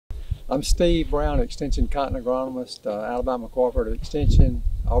I'm Steve Brown, Extension Cotton Agronomist, Alabama Cooperative Extension,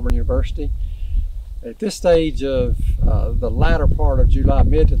 Auburn University. At this stage of the latter part of July,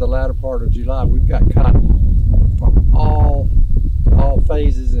 mid to the latter part of July, we've got cotton from all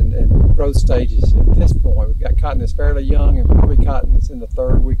phases and growth stages at this point. We've got cotton that's fairly young and probably cotton that's in the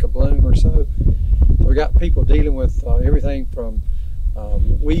third week of bloom or so. We've got people dealing with everything from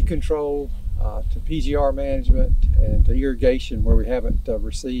weed control to PGR management and to irrigation where we haven't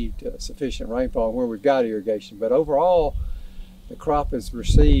received sufficient rainfall and where we've got irrigation. But overall, the crop has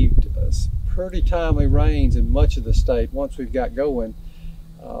received pretty timely rains in much of the state once we've got going.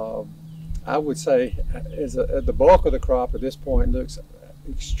 I would say the bulk of the crop at this point looks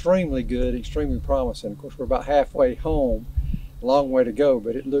extremely good, extremely promising. Of course, we're about halfway home, a long way to go,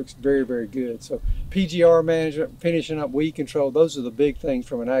 but it looks very, very good. So PGR management, finishing up weed control, those are the big things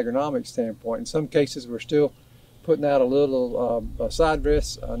from an agronomic standpoint. In some cases, we're still putting out a little side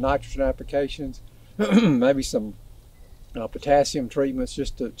dress nitrogen applications, maybe some potassium treatments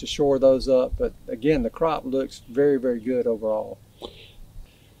just to shore those up. But again, the crop looks very, very good overall.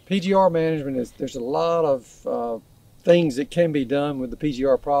 PGR management there's a lot of things that can be done with the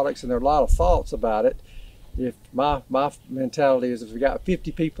PGR products, and there are a lot of thoughts about it. If my mentality is, if we got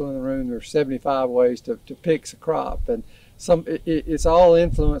 50 people in the room, there's 75 ways to fix a crop, and it's all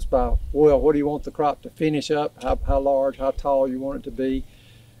influenced by, well, what do you want the crop to finish up, how large, how tall you want it to be,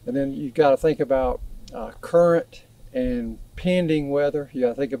 and then you've got to think about current and pending weather. You got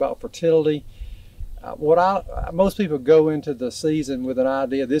to think about fertility. Most people go into the season with an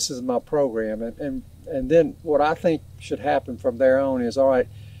idea, this is my program, and then what I think should happen from there on is, all right,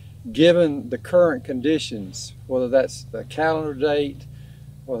 given the current conditions, whether that's the calendar date,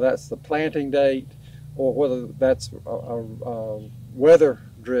 whether that's the planting date, or whether that's weather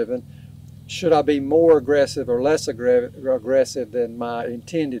driven, should I be more aggressive or less aggressive than my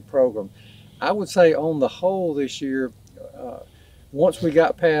intended program? I would say on the whole this year, once we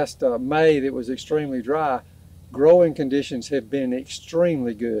got past May that was extremely dry, growing conditions have been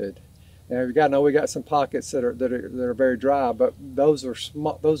extremely good. Now we got some pockets that are very dry, but those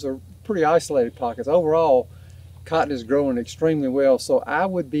are pretty isolated pockets. Overall, cotton is growing extremely well, so I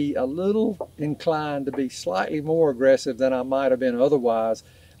would be a little inclined to be slightly more aggressive than I might have been otherwise.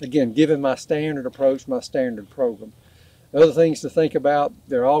 Again, given my standard approach, my standard program. Other things to think about: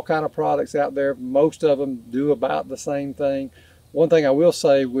 there are all kind of products out there. Most of them do about the same thing. One thing I will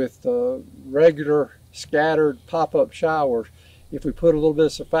say with regular scattered pop-up showers, if we put a little bit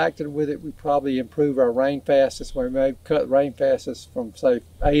of surfactant with it, we probably improve our rain fastest. We may cut rain fastest from, say,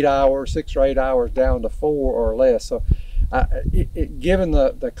 6 or 8 hours down to 4 or less. So given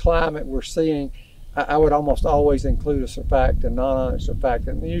the climate we're seeing, I would almost always include a surfactant, non-ionic surfactant.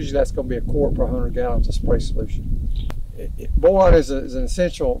 And usually that's going to be a quart per 100 gallons of spray solution. Boron is an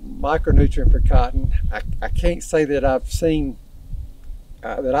essential micronutrient for cotton. I can't say that I've seen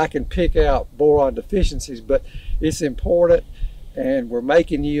that I can pick out boron deficiencies, but it's important. And we're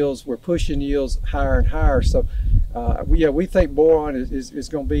making yields, we're pushing yields higher and higher. So we think boron is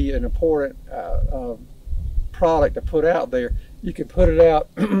going to be an important product to put out there. You can put it out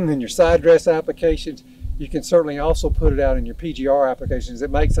in your side dress applications. You can certainly also put it out in your PGR applications.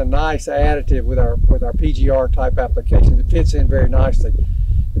 It makes a nice additive with our PGR type applications. It fits in very nicely.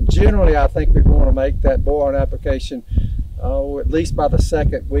 Generally, I think we want to make that boron application at least by the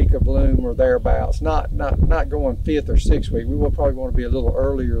second week of bloom or thereabouts, not going 5th or 6th week. We will probably want to be a little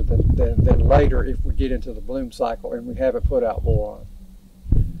earlier than later if we get into the bloom cycle and we haven't put out boron.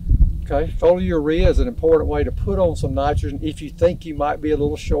 Okay, foliar urea is an important way to put on some nitrogen if you think you might be a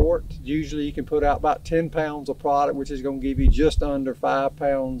little short. Usually you can put out about 10 pounds of product, which is going to give you just under 5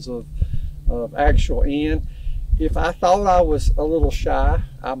 pounds of actual N. If I thought I was a little shy,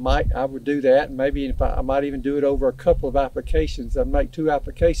 I would do that, and maybe I might even do it over a couple of applications. I'd make 2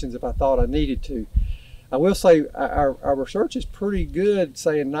 applications if I thought I needed to. I will say our research is pretty good,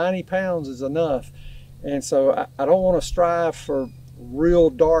 saying 90 pounds is enough, and so I don't want to strive for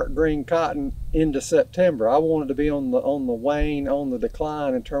real dark green cotton into September. I want it to be on the wane, on the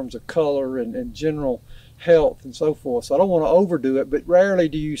decline in terms of color and general health and so forth. So I don't want to overdo it, but rarely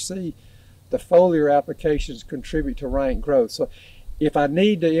do you see the foliar applications contribute to rank growth. So if I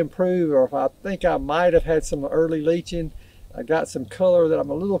need to improve, or if I think I might have had some early leaching, I got some color that I'm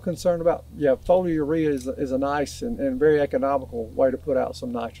a little concerned about, yeah, foliar urea is a nice and very economical way to put out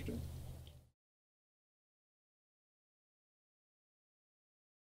some nitrogen.